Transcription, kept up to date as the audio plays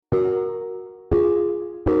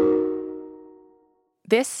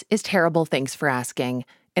This is Terrible Thanks for Asking,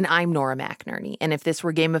 and I'm Nora McInerny. And if this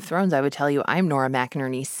were Game of Thrones, I would tell you I'm Nora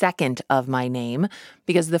McInerny, second of my name,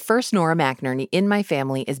 because the first Nora McInerny in my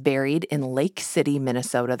family is buried in Lake City,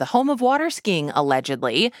 Minnesota, the home of water skiing,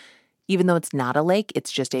 allegedly. Even though it's not a lake,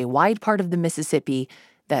 it's just a wide part of the Mississippi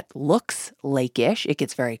that looks lake-ish. It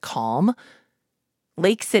gets very calm.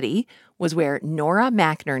 Lake City was where Nora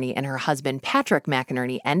McInerny and her husband Patrick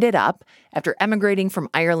McInerny ended up after emigrating from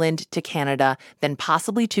Ireland to Canada, then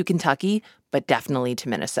possibly to Kentucky, but definitely to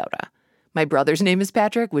Minnesota. My brother's name is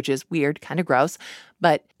Patrick, which is weird, kind of gross,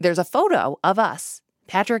 but there's a photo of us,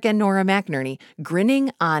 Patrick and Nora McInerny,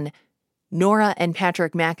 grinning on Nora and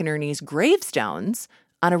Patrick McInerny's gravestones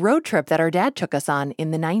on a road trip that our dad took us on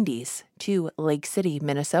in the 90s to Lake City,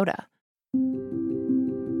 Minnesota.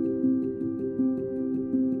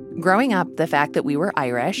 Growing up, the fact that we were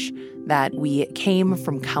Irish, that we came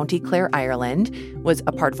from County Clare, Ireland, was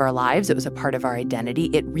a part of our lives. It was a part of our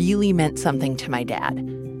identity. It really meant something to my dad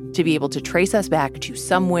to be able to trace us back to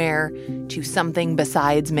somewhere, to something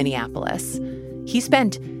besides Minneapolis. He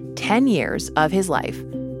spent 10 years of his life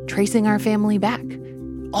tracing our family back,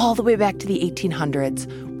 all the way back to the 1800s,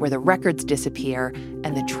 where the records disappear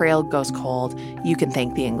and the trail goes cold. You can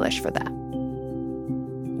thank the English for that.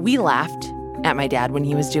 We laughed at my dad when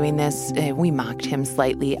he was doing this. We mocked him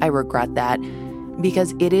slightly. I regret that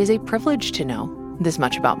because it is a privilege to know this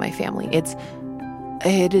much about my family.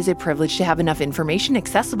 It is a privilege to have enough information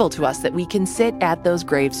accessible to us that we can sit at those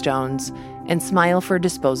gravestones and smile for a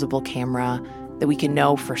disposable camera, that we can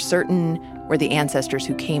know for certain where the ancestors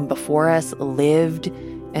who came before us lived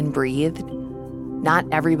and breathed. Not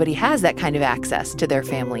everybody has that kind of access to their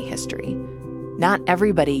family history. Not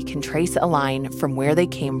everybody can trace a line from where they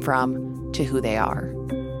came from to who they are.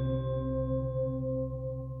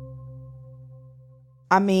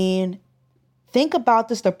 I mean, think about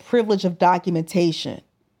this, the privilege of documentation.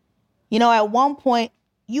 You know, at one point,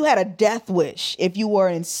 you had a death wish if you were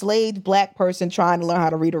an enslaved Black person trying to learn how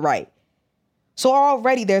to read or write. So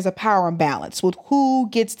already there's a power imbalance with who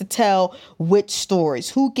gets to tell which stories,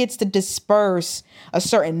 who gets to disperse a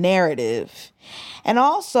certain narrative. And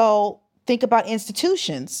also think about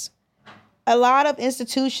institutions. A lot of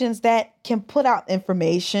institutions that can put out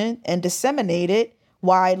information and disseminate it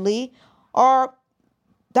widely are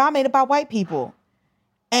dominated by white people.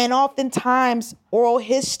 And oftentimes oral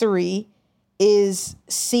history is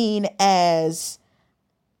seen as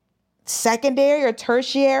secondary or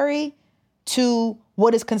tertiary to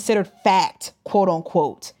what is considered fact, quote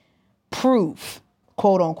unquote, proof,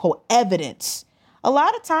 quote unquote, evidence. A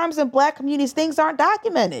lot of times in Black communities, things aren't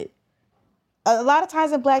documented. A lot of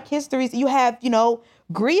times in Black histories, you have,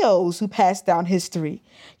 griots who pass down history.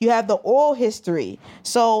 You have the oral history.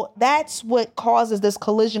 So that's what causes this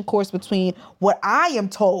collision course between what I am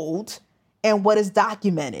told and what is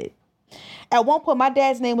documented. At one point, my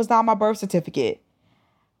dad's name was not on my birth certificate,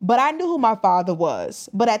 but I knew who my father was.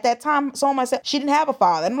 But at that time, someone said she didn't have a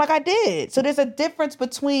father. And I'm like, I did. So there's a difference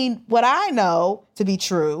between what I know to be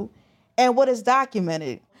true and what is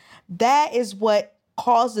documented. That is what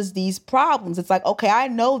causes these problems. It's like, okay, I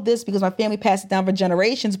know this because my family passed it down for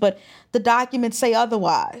generations, but the documents say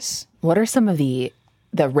otherwise. What are some of the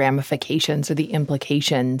ramifications or the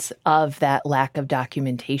implications of that lack of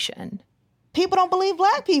documentation? People don't believe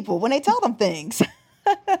Black people when they tell them things.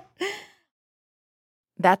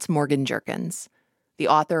 That's Morgan Jerkins, the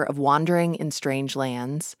author of Wandering in Strange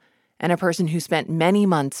Lands, and a person who spent many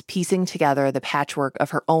months piecing together the patchwork of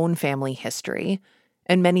her own family history,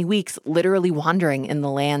 and many weeks literally wandering in the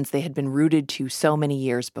lands they had been rooted to so many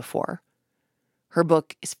years before. Her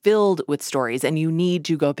book is filled with stories, and you need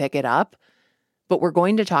to go pick it up, but we're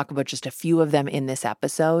going to talk about just a few of them in this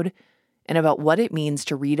episode and about what it means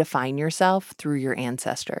to redefine yourself through your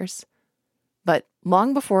ancestors. But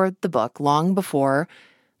long before the book, long before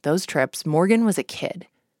those trips, Morgan was a kid,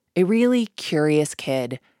 a really curious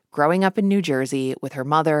kid growing up in New Jersey with her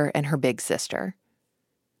mother and her big sister.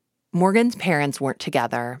 Morgan's parents weren't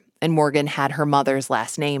together, and Morgan had her mother's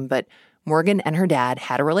last name, but Morgan and her dad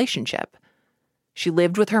had a relationship. She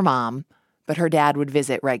lived with her mom, but her dad would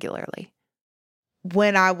visit regularly.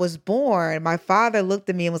 When I was born, my father looked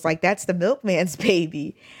at me and was like, that's the milkman's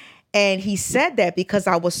baby. And he said that because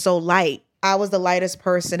I was so light. I was the lightest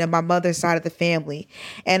person in my mother's side of the family.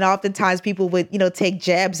 And oftentimes people would, take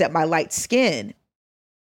jabs at my light skin.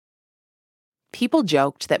 People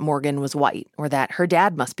joked that Morgan was white, or that her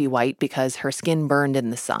dad must be white because her skin burned in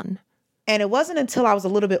the sun. And it wasn't until I was a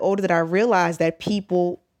little bit older that I realized that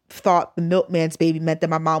people thought the milkman's baby meant that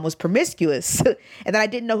my mom was promiscuous and that I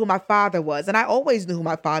didn't know who my father was. And I always knew who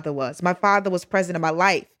my father was. My father was present in my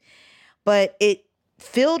life. But it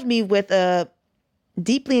filled me with a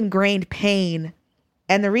deeply ingrained pain.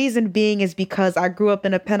 And the reason being is because I grew up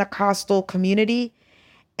in a Pentecostal community,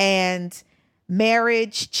 and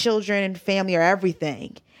marriage, children, and family are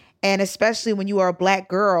everything. And especially when you are a Black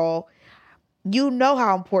girl, you know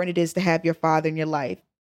how important it is to have your father in your life.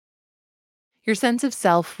 Your sense of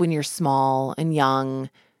self when you're small and young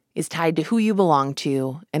is tied to who you belong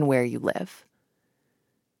to and where you live.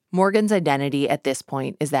 Morgan's identity at this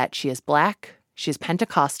point is that she is Black, she's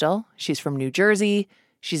Pentecostal, she's from New Jersey,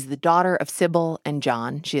 she's the daughter of Sybil and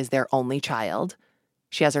John, she is their only child.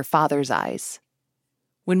 She has her father's eyes.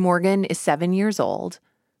 When Morgan is 7 years old,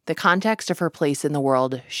 the context of her place in the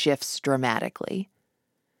world shifts dramatically.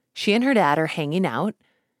 She and her dad are hanging out.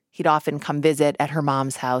 He'd often come visit at her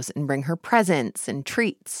mom's house and bring her presents and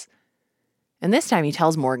treats. And this time he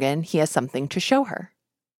tells Morgan he has something to show her.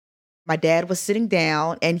 My dad was sitting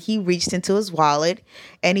down and he reached into his wallet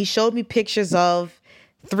and he showed me pictures of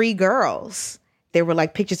 3 girls. They were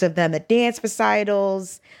like pictures of them at dance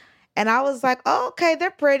recitals. And I was like, oh, okay,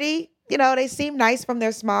 they're pretty. You know, they seem nice from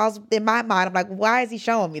their smiles. In my mind, I'm like, why is he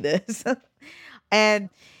showing me this? And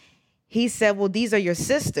he said, well, these are your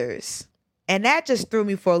sisters. And that just threw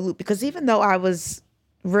me for a loop because even though I was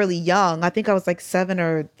really young, I think I was like 7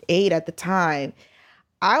 or 8 at the time,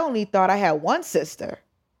 I only thought I had one sister.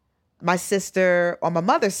 My sister on my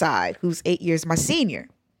mother's side, who's 8 years my senior.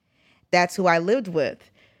 That's who I lived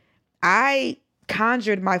with. I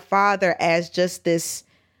conjured my father as just this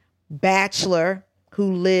bachelor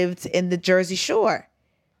who lived in the Jersey Shore.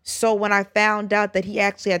 So when I found out that he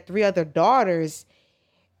actually had 3 other daughters,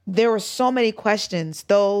 there were so many questions,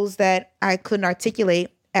 those that I couldn't articulate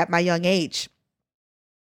at my young age.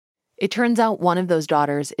 It turns out one of those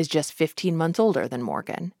daughters is just 15 months older than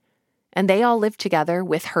Morgan. And they all live together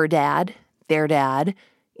with her dad, their dad,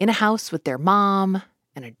 in a house with their mom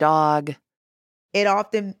and a dog. It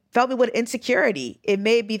often filled me with insecurity. It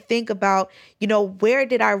made me think about, where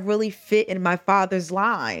did I really fit in my father's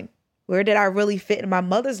line? Where did I really fit in my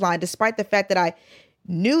mother's line? Despite the fact that I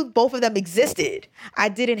knew both of them existed, I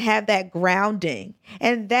didn't have that grounding.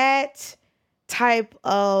 And that type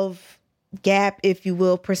of gap, if you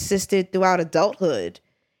will, persisted throughout adulthood.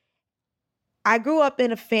 I grew up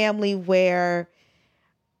in a family where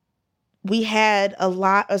we had a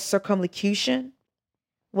lot of circumlocution.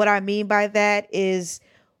 What I mean by that is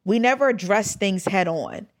we never addressed things head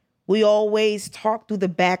on. We always talked through the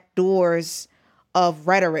back doors of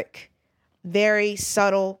rhetoric. Very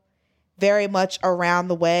subtle, very much around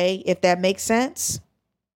the way, if that makes sense.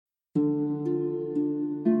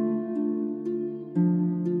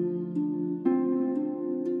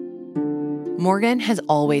 Morgan has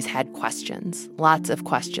always had questions, lots of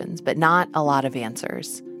questions, but not a lot of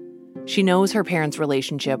answers. She knows her parents'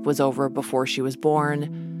 relationship was over before she was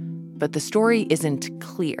born, but the story isn't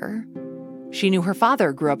clear. She knew her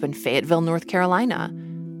father grew up in Fayetteville, North Carolina,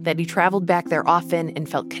 that he traveled back there often and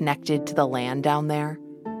felt connected to the land down there.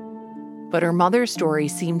 But her mother's story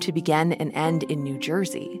seemed to begin and end in New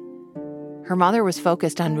Jersey. Her mother was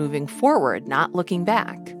focused on moving forward, not looking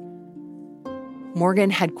back. Morgan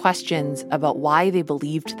had questions about why they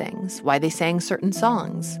believed things, why they sang certain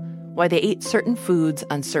songs, why they ate certain foods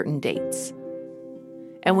on certain dates.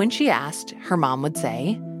 And when she asked, her mom would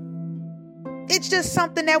say, it's just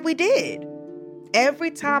something that we did.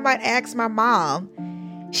 Every time I'd ask my mom,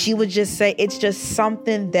 she would just say, it's just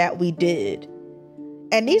something that we did.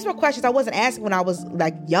 And these were questions I wasn't asking when I was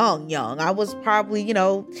like young. I was probably,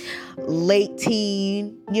 late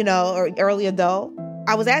teen, or early adult.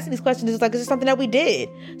 I was asking these questions, it's like, is this something that we did?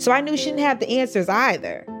 So I knew she didn't have the answers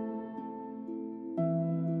either.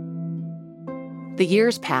 The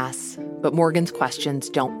years pass, but Morgan's questions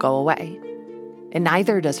don't go away. And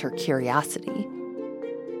neither does her curiosity.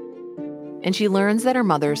 And she learns that her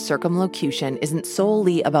mother's circumlocution isn't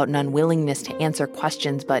solely about an unwillingness to answer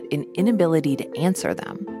questions, but an inability to answer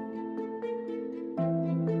them.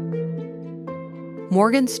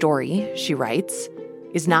 Morgan's story, she writes,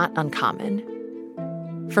 is not uncommon.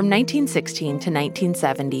 From 1916 to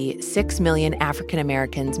 1970, 6 million African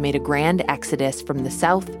Americans made a grand exodus from the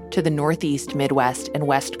South to the Northeast, Midwest, and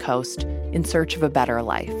West Coast in search of a better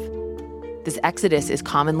life. This exodus is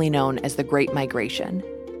commonly known as the Great Migration.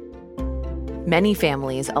 Many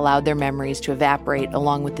families allowed their memories to evaporate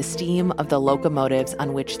along with the steam of the locomotives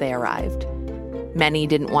on which they arrived. Many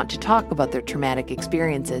didn't want to talk about their traumatic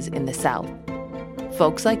experiences in the South.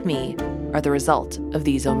 Folks like me are the result of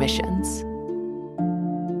these omissions.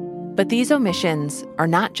 But these omissions are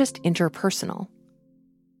not just interpersonal.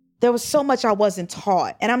 There was so much I wasn't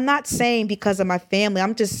taught. And I'm not saying because of my family.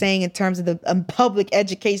 I'm just saying in terms of the public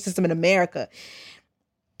education system in America.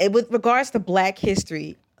 With regards to Black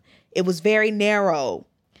history, It was very narrow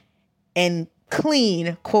and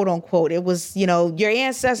clean, quote unquote. It was, your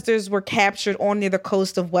ancestors were captured on near the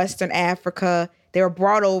coast of Western Africa. They were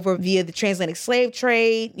brought over via the transatlantic slave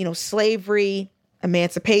trade, slavery,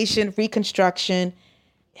 emancipation, Reconstruction,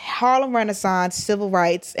 Harlem Renaissance, civil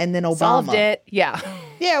rights, and then Obama. Solved it. Yeah.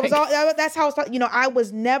 Yeah, it was all, that's how it's taught. I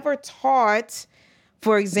was never taught,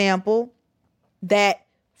 for example, that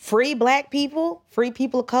free Black people, free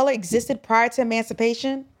people of color existed prior to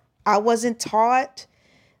emancipation. I wasn't taught,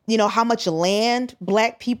 how much land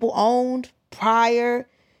Black people owned prior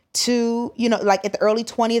to, like at the early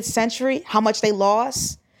 20th century, how much they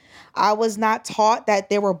lost. I was not taught that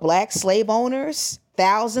there were Black slave owners,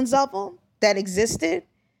 thousands of them that existed.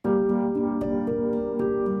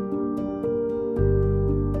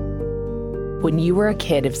 When you were a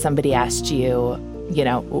kid, if somebody asked you,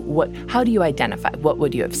 how do you identify? What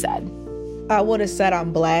would you have said? I would have said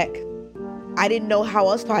I'm Black. I didn't know how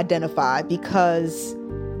else to identify because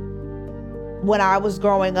when I was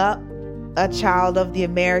growing up, a child of the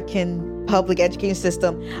American public education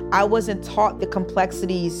system, I wasn't taught the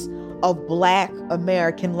complexities of Black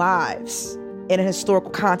American lives in a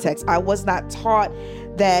historical context. I was not taught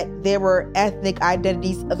that there were ethnic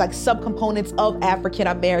identities, like subcomponents of African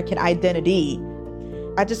American identity.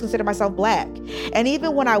 I just consider myself Black. And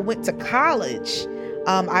even when I went to college,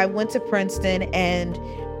 I went to Princeton and,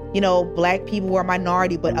 Black people were a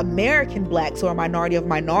minority, but American Blacks were a minority of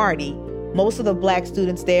minority. Most of the Black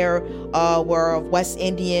students there were of West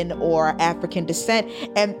Indian or African descent.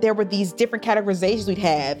 And there were these different categorizations we'd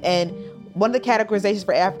have. And one of the categorizations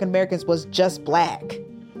for African Americans was just Black,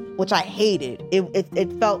 which I hated.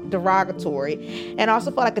 It felt derogatory. And I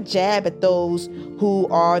also felt like a jab at those who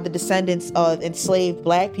are the descendants of enslaved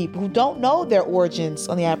Black people who don't know their origins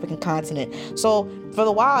on the African continent. So for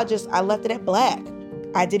a while, I left it at Black.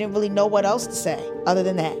 I didn't really know what else to say other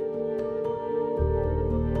than that.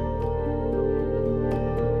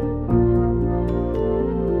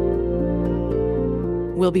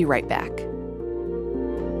 We'll be right back.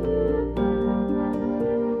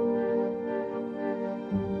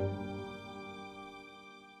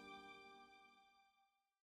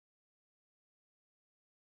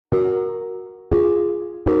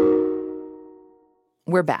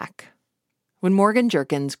 We're back. When Morgan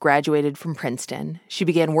Jerkins graduated from Princeton, she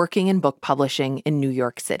began working in book publishing in New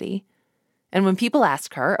York City. And when people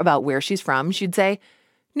ask her about where she's from, she'd say,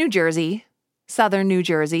 New Jersey, Southern New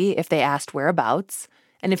Jersey, if they asked whereabouts.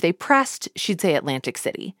 And if they pressed, she'd say Atlantic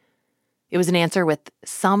City. It was an answer with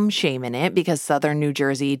some shame in it because Southern New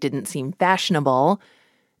Jersey didn't seem fashionable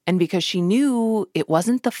and because she knew it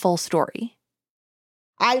wasn't the full story.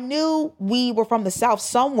 I knew we were from the South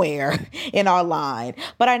somewhere in our line,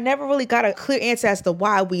 but I never really got a clear answer as to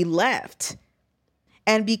why we left.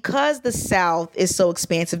 And because the South is so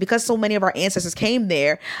expansive, because so many of our ancestors came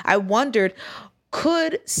there, I wondered,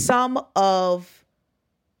 could some of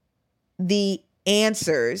the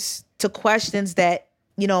answers to questions that,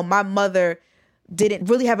 my mother didn't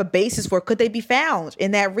really have a basis for, could they be found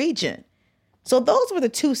in that region? So those were the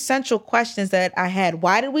two central questions that I had.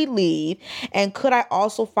 Why did we leave? And could I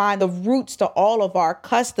also find the roots to all of our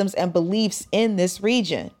customs and beliefs in this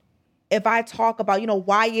region? If I talk about,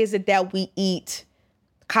 why is it that we eat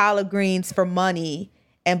collard greens for money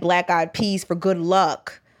and black-eyed peas for good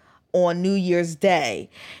luck on New Year's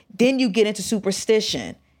Day, then you get into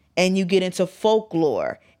superstition and you get into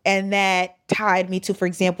folklore. And that tied me to, for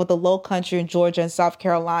example, the Low Country in Georgia and South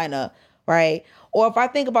Carolina, right? Or if I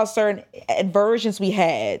think about certain aversions we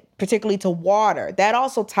had, particularly to water, that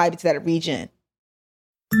also tied me to that region.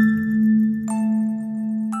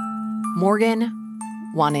 Morgan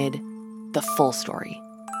wanted the full story,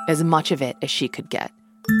 as much of it as she could get.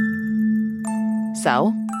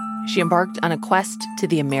 So she embarked on a quest to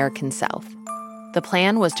the American South. The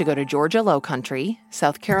plan was to go to Georgia Lowcountry,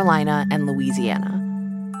 South Carolina, and Louisiana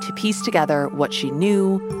to piece together what she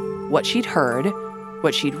knew, what she'd heard,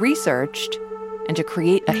 what she'd researched, and to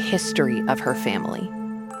create a history of her family.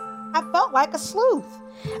 I felt like a sleuth.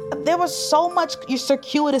 There was so much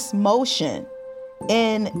circuitous motion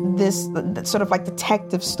in this sort of like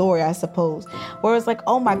detective story, I suppose, where it's like,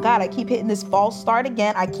 oh my God, I keep hitting this false start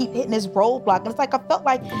again. I keep hitting this roadblock. And it's like, I felt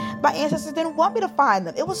like my ancestors didn't want me to find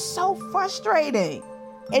them. It was so frustrating.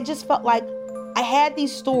 It just felt like I had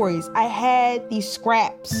these stories. I had these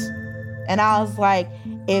scraps. And I was like,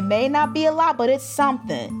 it may not be a lot, but it's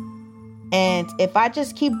something. And if I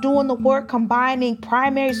just keep doing the work, combining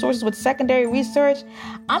primary sources with secondary research,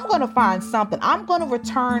 I'm going to find something. I'm going to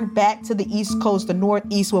return back to the East Coast, the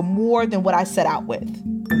Northeast, with more than what I set out with.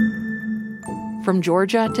 From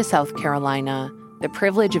Georgia to South Carolina, The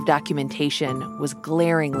privilege of documentation was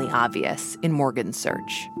glaringly obvious in Morgan's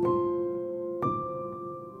search.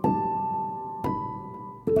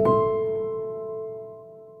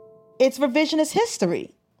 It's revisionist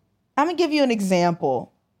history. I'm going to give you an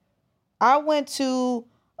example. I went to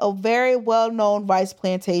a very well-known rice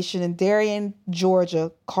plantation in Darien,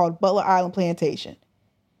 Georgia, called Butler Island Plantation.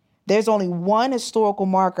 There's only one historical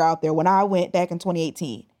marker out there when I went back in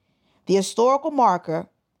 2018. The historical marker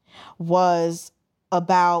was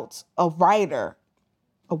about a writer,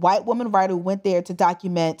 a white woman writer who went there to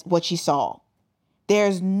document what she saw.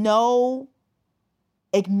 There's no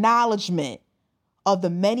acknowledgement of the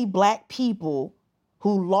many Black people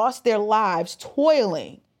who lost their lives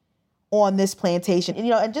toiling on this plantation.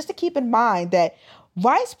 And just to keep in mind that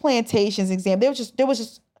rice plantations, there was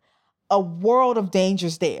just a world of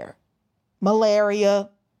dangers there. Malaria,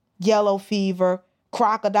 yellow fever,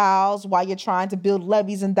 crocodiles while you're trying to build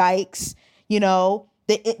levees and dikes.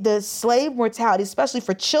 The slave mortality, especially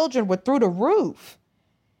for children, were through the roof.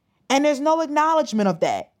 And there's no acknowledgement of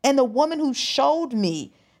that. And the woman who showed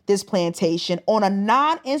me this plantation on a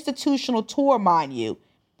non-institutional tour, mind you,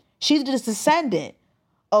 she's the descendant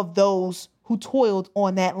of those who toiled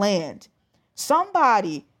on that land.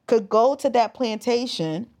 Somebody could go to that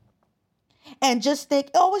plantation and just think,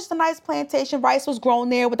 oh, it's a nice plantation. Rice was grown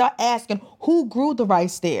there, without asking who grew the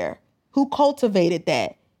rice there, who cultivated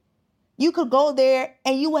that. You could go there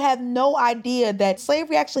and you would have no idea that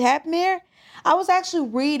slavery actually happened there. I was actually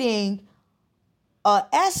reading an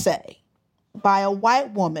essay by a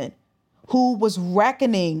white woman who was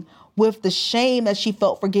reckoning with the shame that she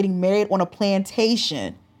felt for getting married on a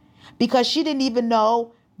plantation because she didn't even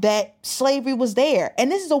know that slavery was there.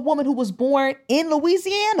 And this is a woman who was born in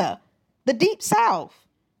Louisiana, the Deep South.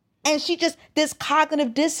 And this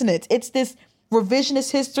cognitive dissonance, it's this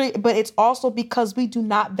revisionist history, but it's also because we do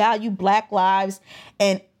not value Black lives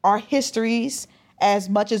and our histories as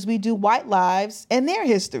much as we do white lives and their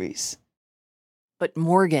histories. But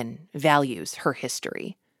Morgan values her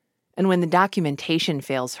history. And when the documentation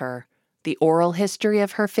fails her, the oral history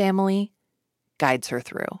of her family guides her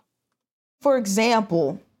through. For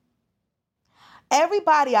example,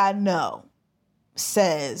 everybody I know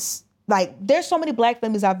says, there's so many Black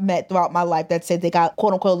families I've met throughout my life that said they got,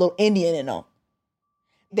 quote unquote, a little Indian in them.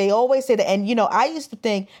 They always say that. And, I used to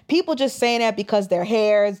think people just saying that because their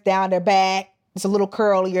hair is down their back, it's a little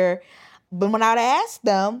curlier. But when I'd ask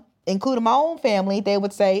them, including my own family, they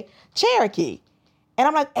would say Cherokee. And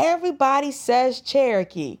I'm like, everybody says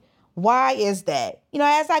Cherokee. Why is that?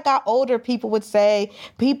 As I got older, people say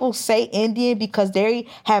Indian because they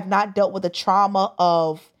have not dealt with the trauma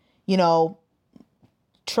of,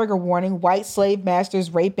 trigger warning, white slave masters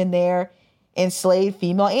raping their enslaved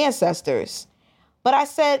female ancestors. But I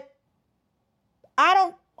said, I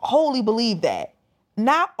don't wholly believe that.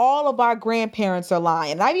 Not all of our grandparents are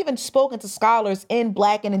lying. And I've even spoken to scholars in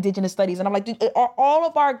Black and Indigenous studies. And I'm like, are all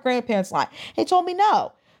of our grandparents lying? They told me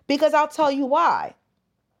no, because I'll tell you why.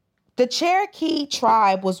 The Cherokee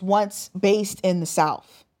tribe was once based in the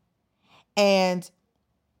South. And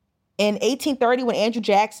in 1830, when Andrew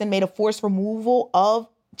Jackson made a forced removal of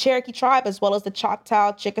Cherokee tribe, as well as the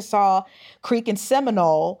Choctaw, Chickasaw, Creek, and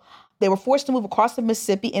Seminole, they were forced to move across the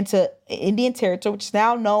Mississippi into Indian Territory, which is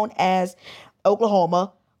now known as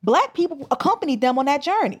Oklahoma. Black people accompanied them on that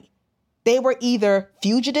journey. They were either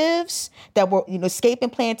fugitives that were, escaping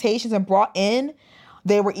plantations and brought in.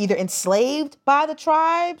 They were either enslaved by the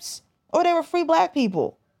tribes or they were free Black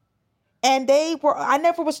people. And I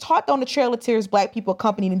never was taught on the Trail of Tears, Black people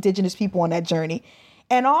accompanied Indigenous people on that journey.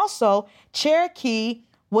 And also, Cherokee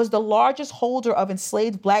was the largest holder of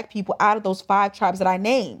enslaved Black people out of those 5 tribes that I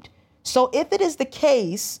named. So if it is the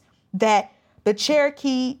case that the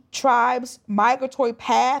Cherokee tribe's migratory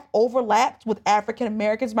path overlapped with African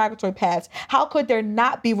Americans' migratory paths, how could there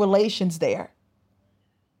not be relations there?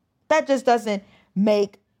 That just doesn't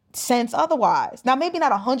make sense otherwise. Now, maybe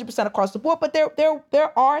not 100% across the board, but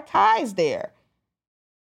there are ties there.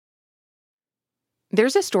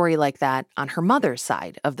 There's a story like that on her mother's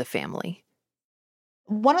side of the family.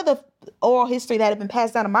 One of the oral history that had been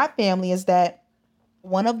passed down to my family is that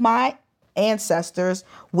one of my ancestors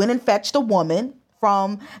went and fetched a woman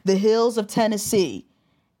from the hills of Tennessee.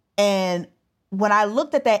 And when I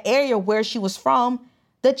looked at that area where she was from,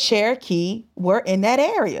 the Cherokee were in that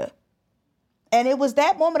area. And it was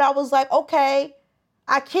that moment I was like, okay,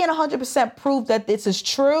 I can't 100% prove that this is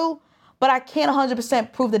true, but I can't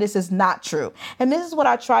 100% prove that this is not true. And this is what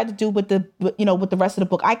I tried to do with the rest of the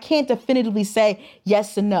book. I can't definitively say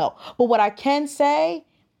yes and no. But what I can say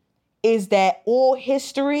is that oral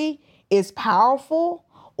history is powerful.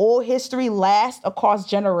 Oral history lasts across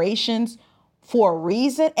generations for a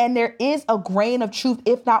reason, and there is a grain of truth,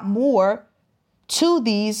 if not more, to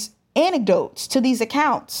these anecdotes, to these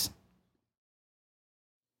accounts.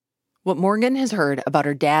 What Morgan has heard about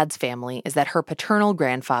her dad's family is that her paternal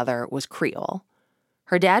grandfather was Creole.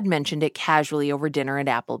 Her dad mentioned it casually over dinner at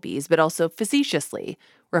Applebee's, but also facetiously,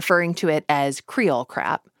 referring to it as Creole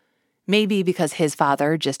crap, maybe because his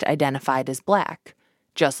father just identified as Black,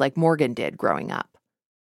 just like Morgan did growing up.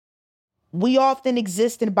 We often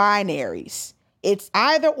exist in binaries. It's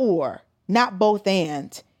either or, not both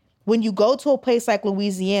and. When you go to a place like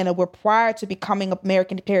Louisiana, where prior to becoming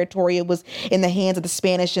American territory, it was in the hands of the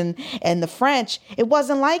Spanish and the French, it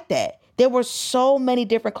wasn't like that. There were so many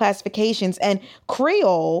different classifications. And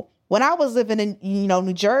Creole, when I was living in,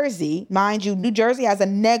 New Jersey, mind you, New Jersey has a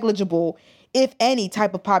negligible, if any,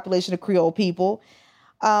 type of population of Creole people.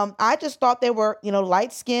 I just thought they were,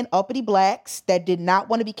 light-skinned, uppity Blacks that did not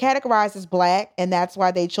want to be categorized as Black, and that's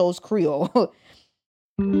why they chose Creole.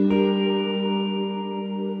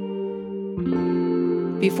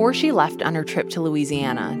 Before she left on her trip to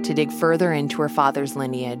Louisiana to dig further into her father's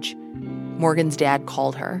lineage, Morgan's dad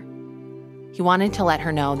called her. He wanted to let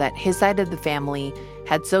her know that his side of the family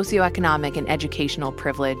had socioeconomic and educational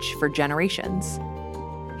privilege for generations.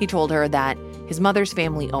 He told her that his mother's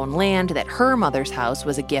family owned land, that her mother's house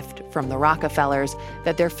was a gift from the Rockefellers,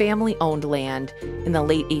 that their family owned land in the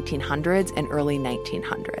late 1800s and early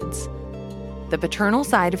 1900s. The paternal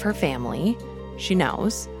side of her family, she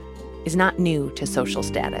knows, is not new to social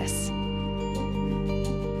status.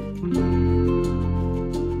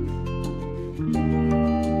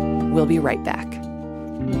 We'll be right back.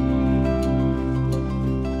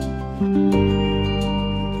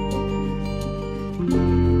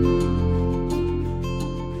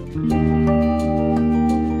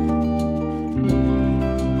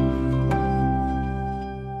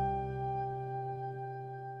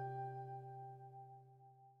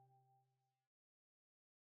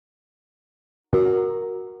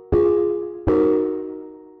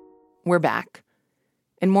 We're back,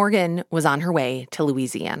 and Morgan was on her way to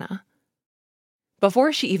Louisiana.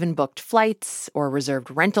 Before she even booked flights or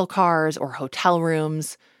reserved rental cars or hotel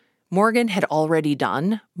rooms, Morgan had already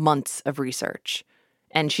done months of research,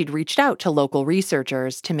 and she'd reached out to local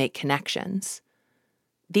researchers to make connections.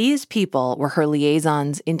 These people were her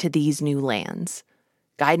liaisons into these new lands,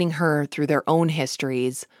 guiding her through their own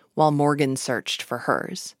histories while Morgan searched for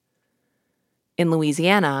hers. In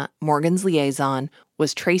Louisiana, Morgan's liaison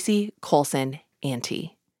was Tracy Colson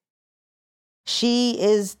Ante. She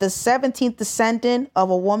is the 17th descendant of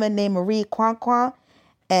a woman named Marie Quanquan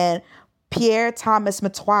and Pierre Thomas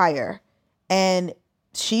Matoyer. And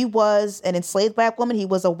she was an enslaved Black woman. He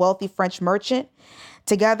was a wealthy French merchant.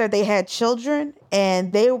 Together, they had children,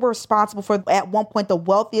 and they were responsible for, at one point, the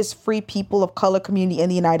wealthiest free people of color community in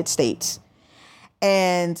the United States.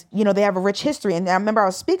 And, they have a rich history. And I remember I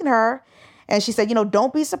was speaking to her, and she said,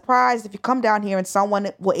 don't be surprised if you come down here and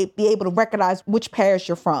someone will be able to recognize which parish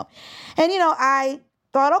you're from. And, I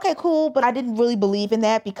thought, okay, cool. But I didn't really believe in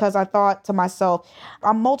that because I thought to myself,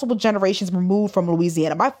 I'm multiple generations removed from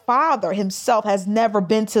Louisiana. My father himself has never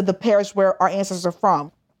been to the parish where our ancestors are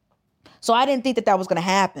from. So I didn't think that was going to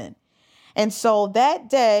happen. And so that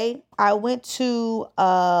day I went to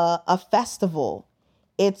a festival.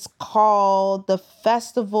 It's called the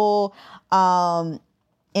Festival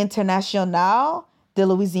International de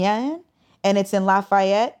Louisiane, and it's in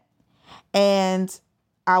Lafayette. And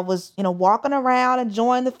I was, walking around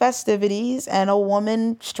enjoying the festivities, and a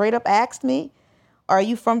woman straight up asked me, "Are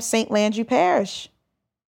you from St. Landry Parish?"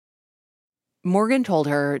 Morgan told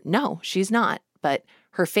her, no, she's not, but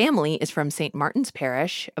her family is from St. Martin's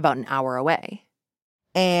Parish, about an hour away.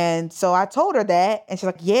 And so I told her that, and she's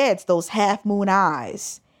like, yeah, it's those half moon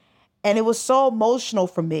eyes. And it was so emotional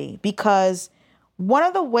for me because one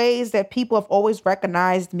of the ways that people have always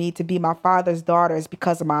recognized me to be my father's daughter is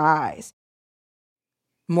because of my eyes.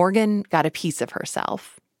 Morgan got a piece of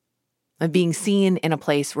herself, of being seen in a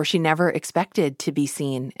place where she never expected to be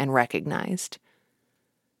seen and recognized.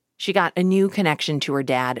 She got a new connection to her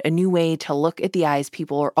dad, a new way to look at the eyes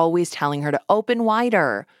people are always telling her to open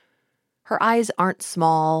wider. Her eyes aren't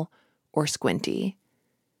small or squinty.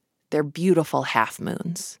 They're beautiful half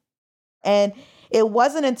moons. And it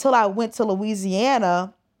wasn't until I went to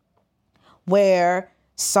Louisiana where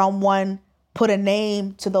someone put a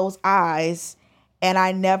name to those eyes, and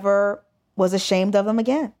I never was ashamed of them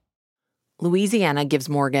again. Louisiana gives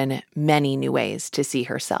Morgan many new ways to see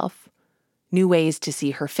herself, new ways to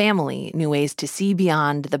see her family, new ways to see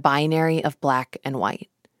beyond the binary of Black and white.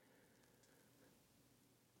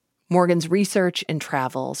 Morgan's research and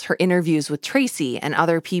travels, her interviews with Tracy and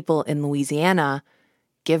other people in Louisiana,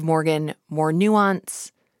 give Morgan more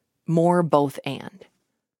nuance, more both and.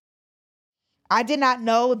 I did not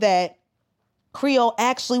know that Creole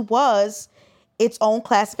actually was its own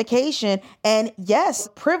classification. And yes,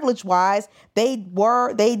 privilege-wise, they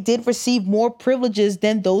did receive more privileges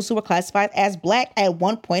than those who were classified as Black at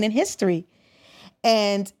one point in history.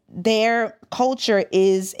 And their culture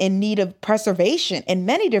is in need of preservation in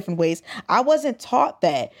many different ways. I wasn't taught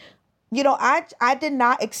that. I did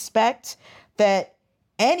not expect that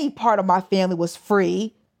any part of my family was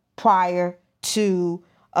free prior to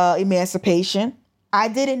emancipation. I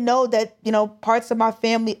didn't know that, parts of my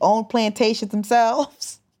family owned plantations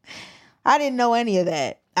themselves. I didn't know any of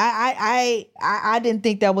that. I didn't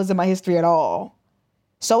think that was in my history at all.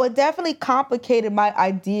 So it definitely complicated my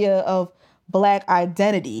idea of Black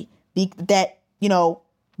identity, that,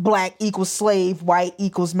 Black equals slave, white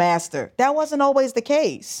equals master. That wasn't always the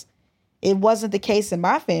case. It wasn't the case in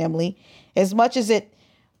my family. As much as it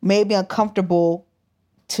made me uncomfortable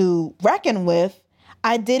to reckon with,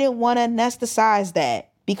 I didn't want to anesthetize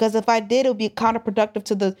that, because if I did, it would be counterproductive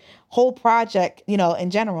to the whole project, in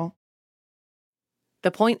general.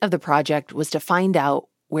 The point of the project was to find out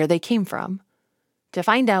where they came from, to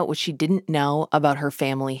find out what she didn't know about her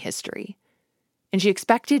family history. And she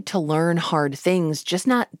expected to learn hard things, just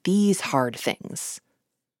not these hard things.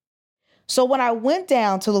 So when I went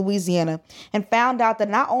down to Louisiana and found out that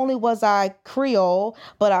not only was I Creole,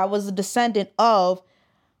 but I was a descendant of,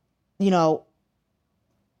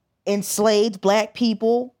 enslaved Black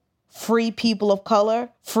people, free people of color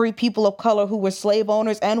who were slave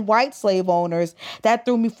owners and white slave owners, that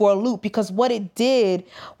threw me for a loop, because what it did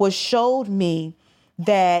was showed me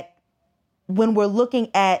that when we're looking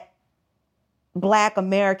at Black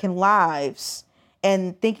American lives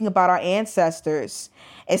and thinking about our ancestors,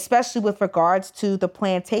 especially with regards to the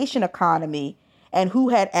plantation economy and who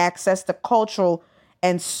had access to cultural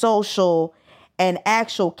and social and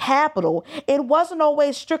actual capital, it wasn't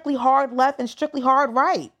always strictly hard left and strictly hard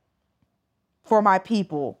right for my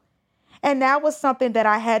people. And that was something that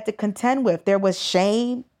I had to contend with. There was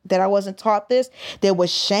shame that I wasn't taught this. There was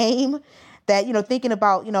shame that, thinking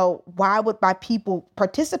about, why would my people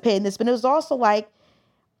participate in this? But it was also like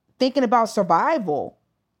thinking about survival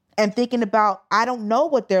and thinking about, I don't know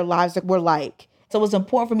what their lives were like. So it was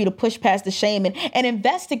important for me to push past the shame and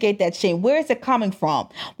investigate that shame. Where is it coming from?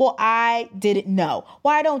 Well, I didn't know.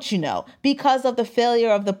 Why don't you know? Because of the failure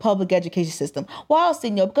of the public education system. Why else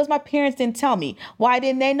didn't you know? Because my parents didn't tell me. Why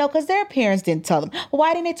didn't they know? Because their parents didn't tell them. Well,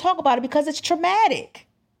 why didn't they talk about it? Because it's traumatic.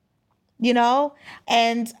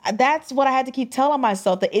 And that's what I had to keep telling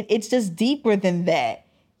myself, that it's just deeper than that,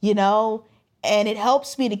 and it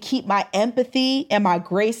helps me to keep my empathy and my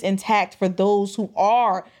grace intact for those who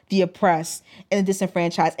are the oppressed and the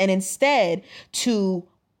disenfranchised, and instead to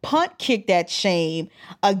punt kick that shame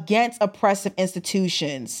against oppressive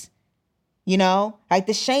institutions. Like,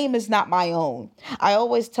 the shame is not my own. I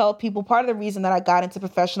always tell people part of the reason that I got into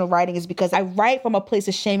professional writing is because I write from a place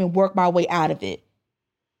of shame and work my way out of it.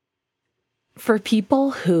 For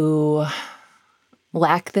people who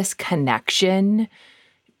lack this connection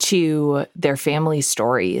to their family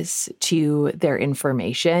stories, to their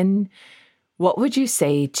information, what would you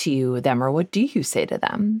say to them, or what do you say to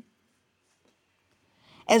them?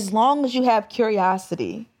 As long as you have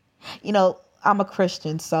curiosity, I'm a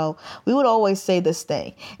Christian, so we would always say this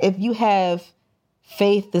thing. If you have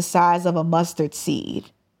faith the size of a mustard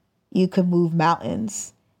seed, you can move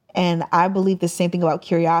mountains. And I believe the same thing about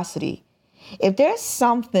curiosity. If there's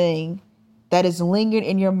something that is lingered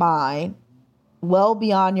in your mind well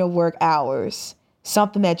beyond your work hours,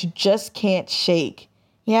 something that you just can't shake,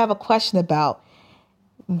 you have a question about,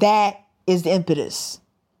 that is the impetus,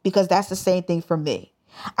 because that's the same thing for me.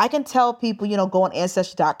 I can tell people, go on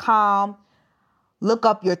Ancestry.com, look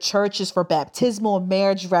up your churches for baptismal and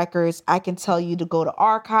marriage records. I can tell you to go to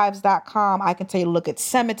archives.com. I can tell you to look at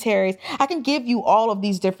cemeteries. I can give you all of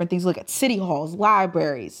these different things. Look at city halls,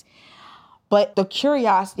 libraries. But the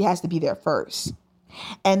curiosity has to be there first.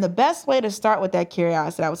 And the best way to start with that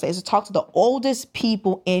curiosity, I would say, is to talk to the oldest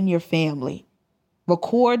people in your family.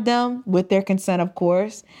 Record them with their consent, of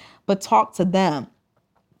course, but talk to them.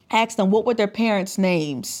 Ask them, what were their parents'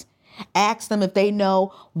 names? Ask them if they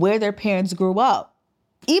know where their parents grew up.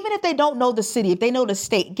 Even if they don't know the city, if they know the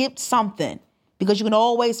state, give something, because you can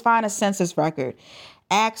always find a census record.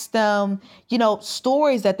 Ask them,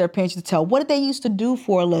 stories that their parents used to tell. What did they used to do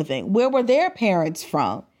for a living? Where were their parents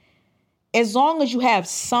from? As long as you have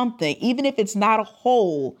something, even if it's not a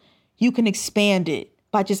whole, you can expand it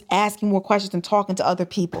by just asking more questions and talking to other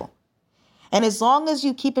people. And as long as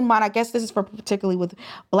you keep in mind, I guess this is for particularly with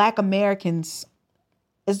Black Americans,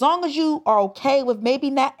 As long as you are okay with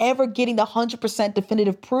maybe not ever getting the 100%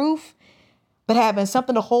 definitive proof, but having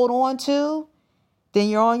something to hold on to, then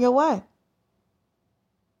you're on your way.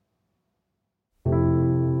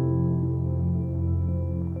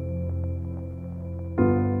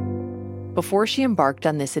 Before she embarked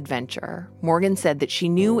on this adventure, Morgan said that she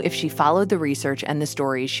knew if she followed the research and the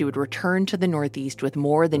stories, she would return to the Northeast with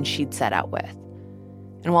more than she'd set out with.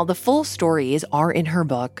 And while the full stories are in her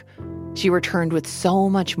book, she returned with so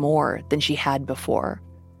much more than she had before,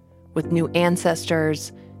 with new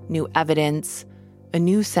ancestors, new evidence, a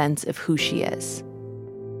new sense of who she is.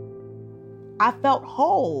 I felt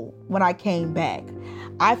whole when I came back.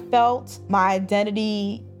 I felt my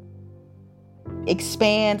identity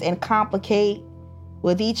expand and complicate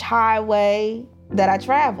with each highway that I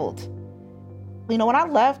traveled. When I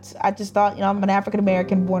left, I just thought, I'm an African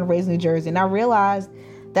American born and raised in New Jersey. And I realized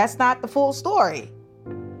that's not the full story.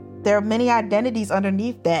 There are many identities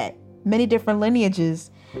underneath that, many different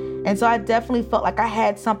lineages. And so I definitely felt like I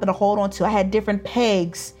had something to hold on to. I had different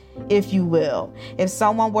pegs, if you will. If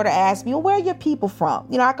someone were to ask me, where are your people from?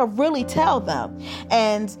 I could really tell them.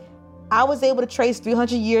 And I was able to trace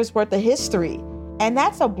 300 years worth of history. And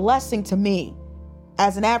that's a blessing to me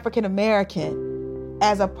as an African American,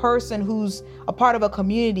 as a person who's a part of a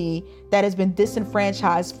community that has been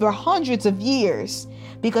disenfranchised for hundreds of years.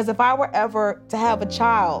 Because if I were ever to have a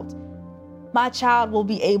child, my child will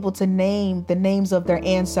be able to name the names of their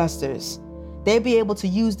ancestors. They'll be able to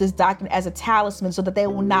use this document as a talisman so that they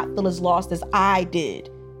will not feel as lost as I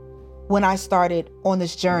did when I started on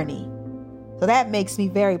this journey. So that makes me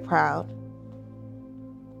very proud.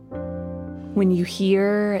 When you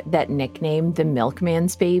hear that nickname, the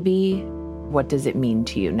Milkman's Baby, what does it mean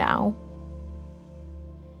to you now?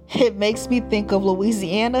 It makes me think of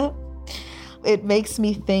Louisiana. It makes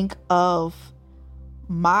me think of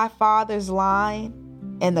my father's line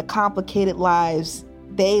and the complicated lives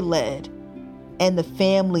they led and the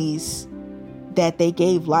families that they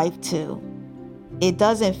gave life to. It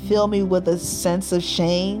doesn't fill me with a sense of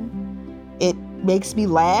shame. It makes me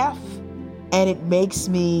laugh, and it makes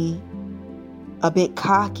me a bit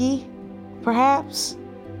cocky, perhaps,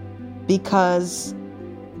 because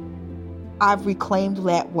I've reclaimed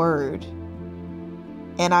that word,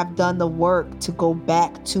 and I've done the work to go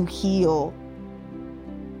back to heal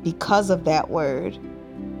because of that word,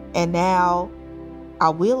 and now I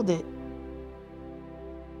wield it.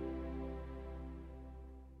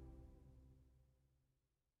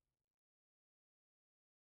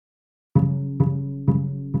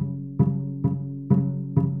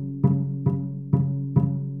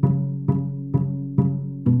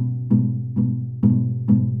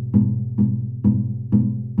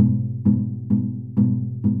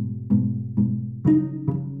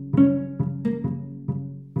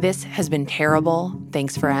 This has been terrible.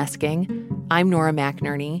 Thanks for asking. I'm Nora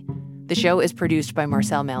McInerney. The show is produced by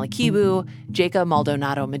Marcel Malikibu, Jacob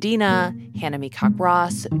Maldonado Medina, Hannah Meacock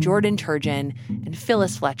Ross, Jordan Turgeon, and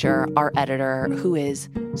Phyllis Fletcher, our editor, who is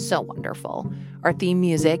so wonderful. Our theme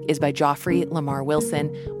music is by Joffrey Lamar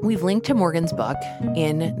Wilson. We've linked to Morgan's book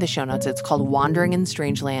in the show notes. It's called Wandering in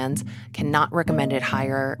Strange Lands. Cannot recommend it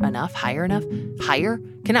higher enough?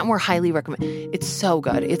 Cannot more highly recommend. It's so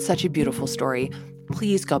good. It's such a beautiful story.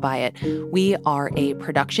 Please go buy it. We are a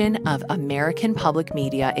production of American Public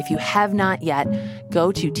Media. If you have not yet,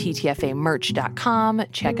 go to ttfamerch.com.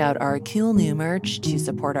 Check out our cool new merch to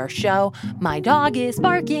support our show. My dog is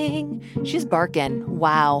barking. She's barking.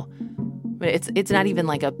 Wow. It's not even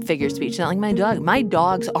like a figure of speech. It's not like my dog. My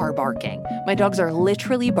dogs are barking. My dogs are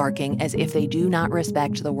literally barking as if they do not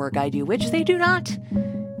respect the work I do, which they do not.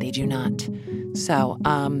 They do not. So,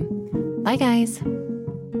 bye guys.